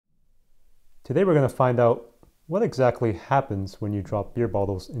Today we're going to find out what exactly happens when you drop beer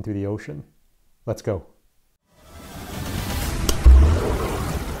bottles into the ocean. Let's go.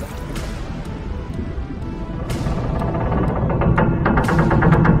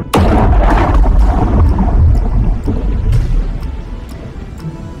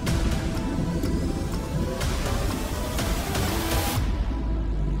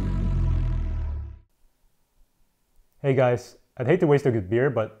 Hey guys, I'd hate to waste a good beer,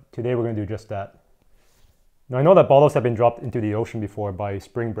 but today we're going to do just that. Now I know that bottles have been dropped into the ocean before by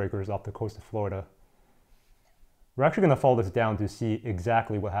spring breakers off the coast of Florida. We're actually going to follow this down to see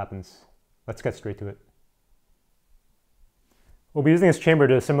exactly what happens. Let's get straight to it. We'll be using this chamber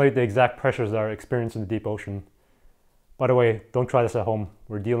to simulate the exact pressures that are experienced in the deep ocean. By the way, don't try this at home.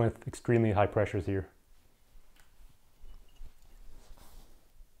 We're dealing with extremely high pressures here.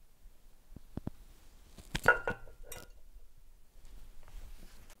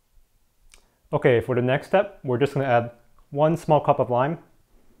 Okay, for the next step, we're just going to add 1 small cup of lime,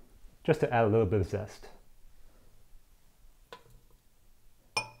 just to add a little bit of zest.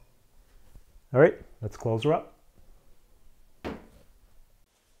 All right, let's close her up.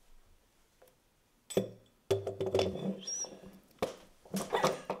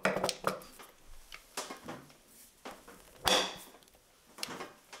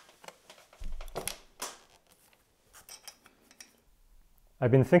 I've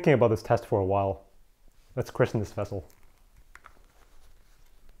been thinking about this test for a while. Let's christen this vessel.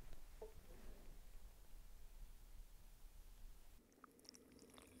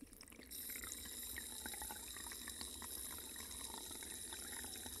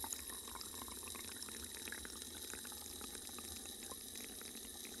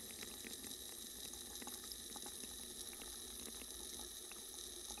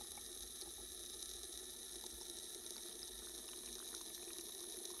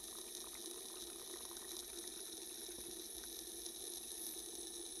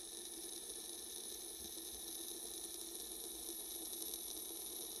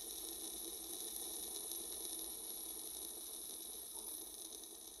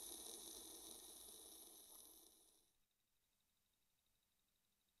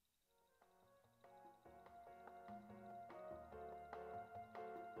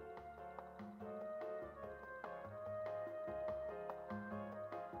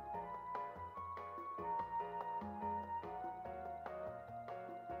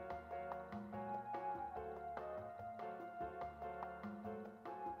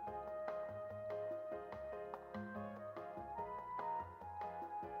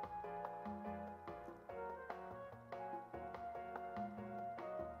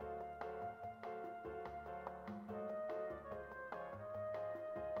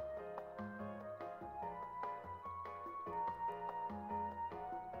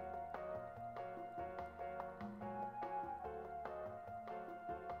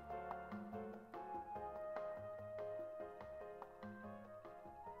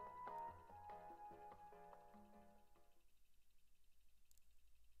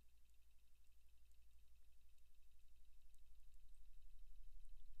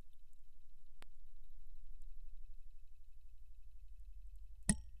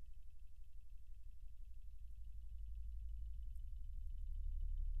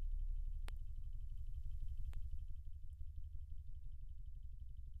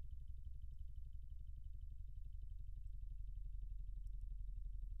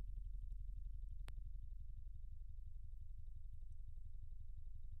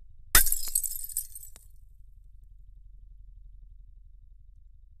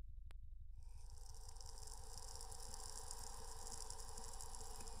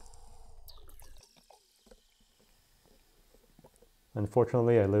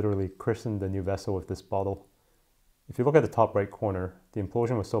 Unfortunately, I literally christened the new vessel with this bottle. If you look at the top right corner, the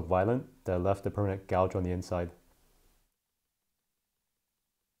implosion was so violent that it left a permanent gouge on the inside.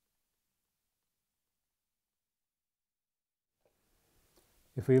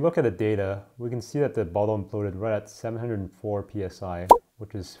 If we look at the data, we can see that the bottle imploded right at 704 psi,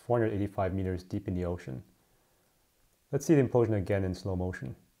 which is 485 meters deep in the ocean. Let's see the implosion again in slow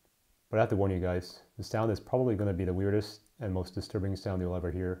motion. But I have to warn you guys, the sound is probably going to be the weirdest and most disturbing sound you'll ever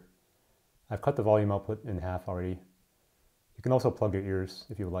hear. I've cut the volume output in half already. You can also plug your ears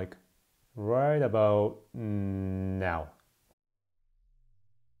if you like. Right about now.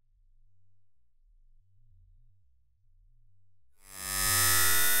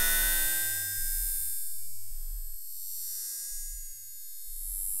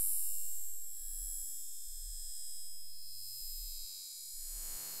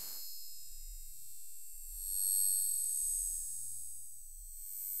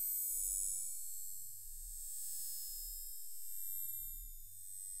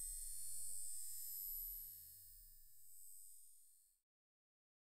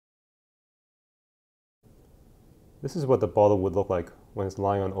 This is what the bottle would look like when it's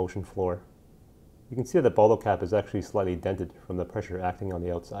lying on ocean floor. You can see that the bottle cap is actually slightly dented from the pressure acting on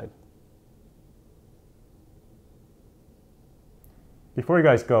the outside. Before you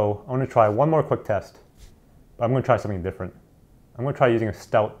guys go, I want to try one more quick test, but I'm going to try something different. I'm going to try using a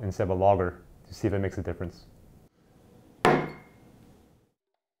stout instead of a lager to see if it makes a difference.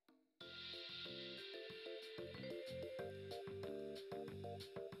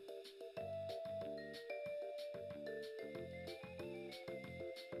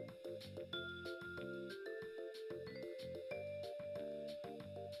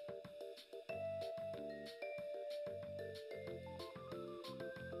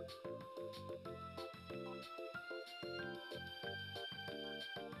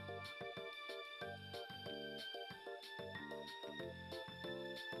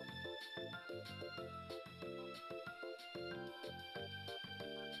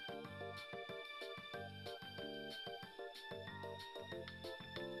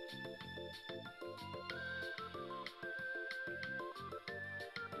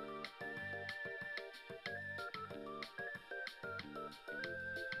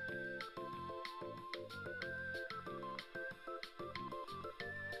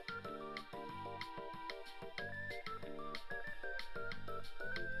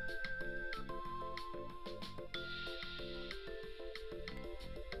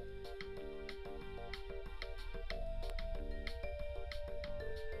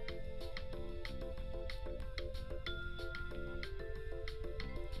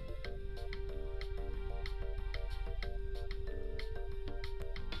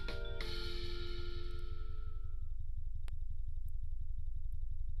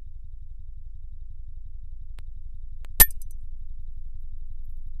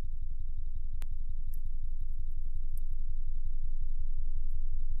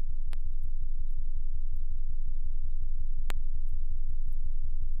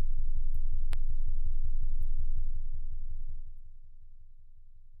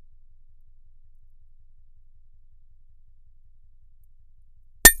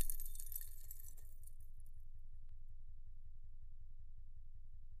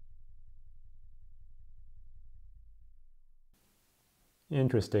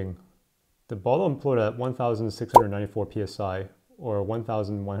 Interesting. The bottle imploded at 1,694 psi, or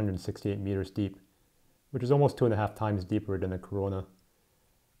 1,168 meters deep, which is almost 2.5 times deeper than a Corona.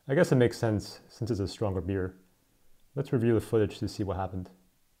 I guess it makes sense since it's a stronger beer. Let's review the footage to see what happened.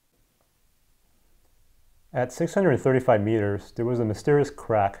 At 635 meters, there was a mysterious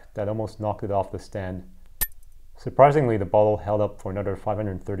crack that almost knocked it off the stand. Surprisingly, the bottle held up for another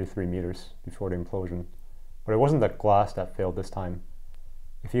 533 meters before the implosion, but it wasn't the glass that failed this time.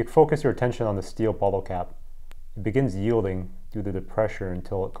 If you focus your attention on the steel bottle cap, it begins yielding due to the pressure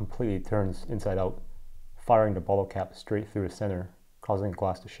until it completely turns inside out, firing the bottle cap straight through the center, causing the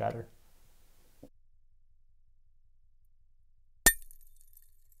glass to shatter.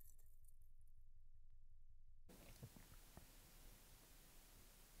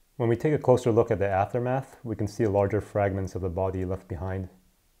 When we take a closer look at the aftermath, we can see larger fragments of the body left behind,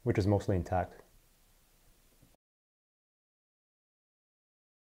 which is mostly intact.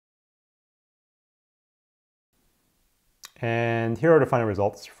 And here are the final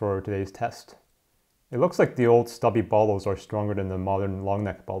results for today's test. It looks like the old stubby bottles are stronger than the modern long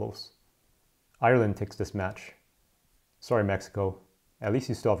neck bottles. Ireland takes this match. Sorry Mexico, at least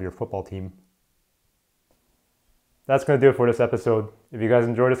you still have your football team. That's going to do it for this episode. If you guys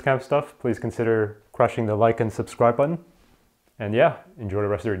enjoy this kind of stuff, please consider crushing the like and subscribe button. And yeah, enjoy the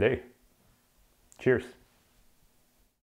rest of your day. Cheers.